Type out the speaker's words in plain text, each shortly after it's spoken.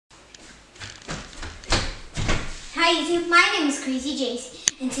Hi YouTube, my name is Crazy Jace,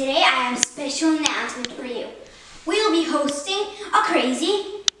 and today I have a special announcement for you. We will be hosting a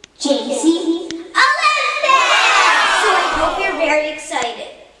Crazy JC Olympics! So I hope you're very excited.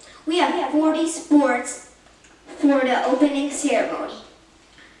 We have 40 sports for the opening ceremony,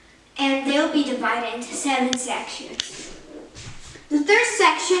 and they'll be divided into 7 sections. The first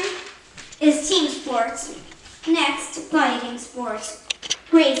section is team sports, next fighting sports,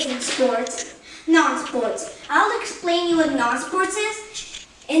 racing sports, non-sports. I'll explain you what non-sports is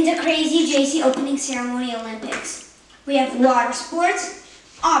in the Crazy JC Opening Ceremony Olympics. We have water sports,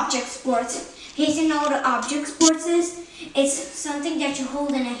 object sports. In case you know what object sports is, it's something that you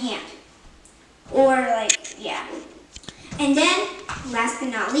hold in a hand. Or And then, last but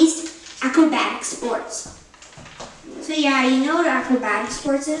not least, acrobatic sports. So yeah, you know what acrobatic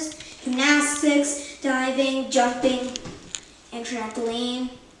sports is? Gymnastics, diving, jumping, and trampoline,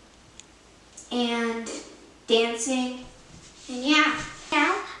 and dancing, and yeah.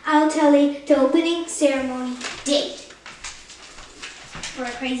 Now, I'll tell you the opening ceremony date for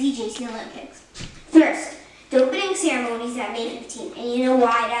Crazy JC Olympics. First, the opening ceremony is at May 15th, and you know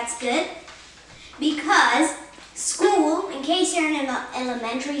why that's good? Because school, in case you're in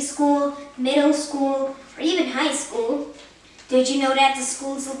elementary school, middle school, or even high school, did you know that the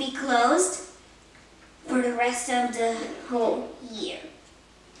schools will be closed for the rest of the whole year?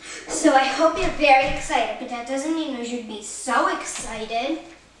 So I hope you're very excited, but that doesn't mean you should be so excited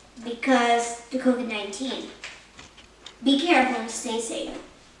because the COVID-19. Be careful and stay safe.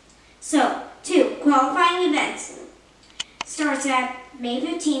 So, 2 qualifying events starts at May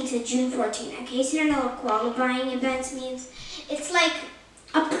 15th to June 14th. In case you don't know what qualifying events means, it's like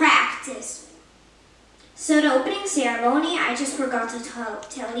a practice. So the opening ceremony, I just forgot to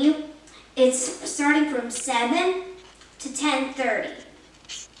tell you, it's starting from 7 to 10:30.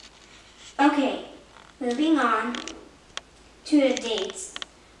 Okay, moving on to the dates.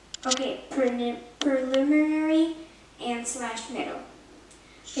 Okay, preliminary and /middle.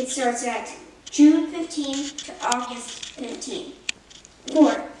 It starts at June 15th to August 15th.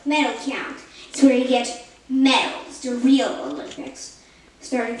 4, medal count. It's where you get medals, the real Olympics,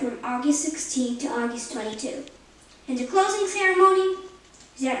 starting from August 16th to August 22. And the closing ceremony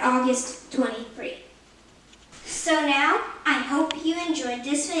is at August 23. So now, I hope you enjoyed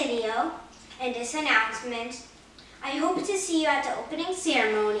this video and this announcement. I hope to see you at the opening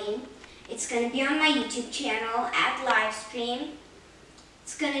ceremony. It's going to be on my YouTube channel at live stream.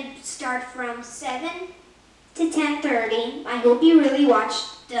 It's going to start from 7 to 10:30. I hope you really watch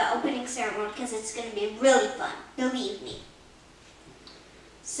the opening ceremony because it's going to be really fun, believe me.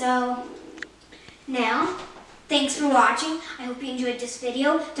 So, now, thanks for watching. I hope you enjoyed this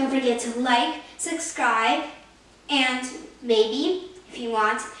video. Don't forget to like, subscribe, and maybe, if you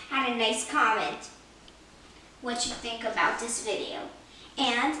want, add a nice comment what you think about this video.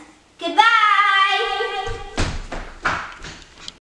 And goodbye!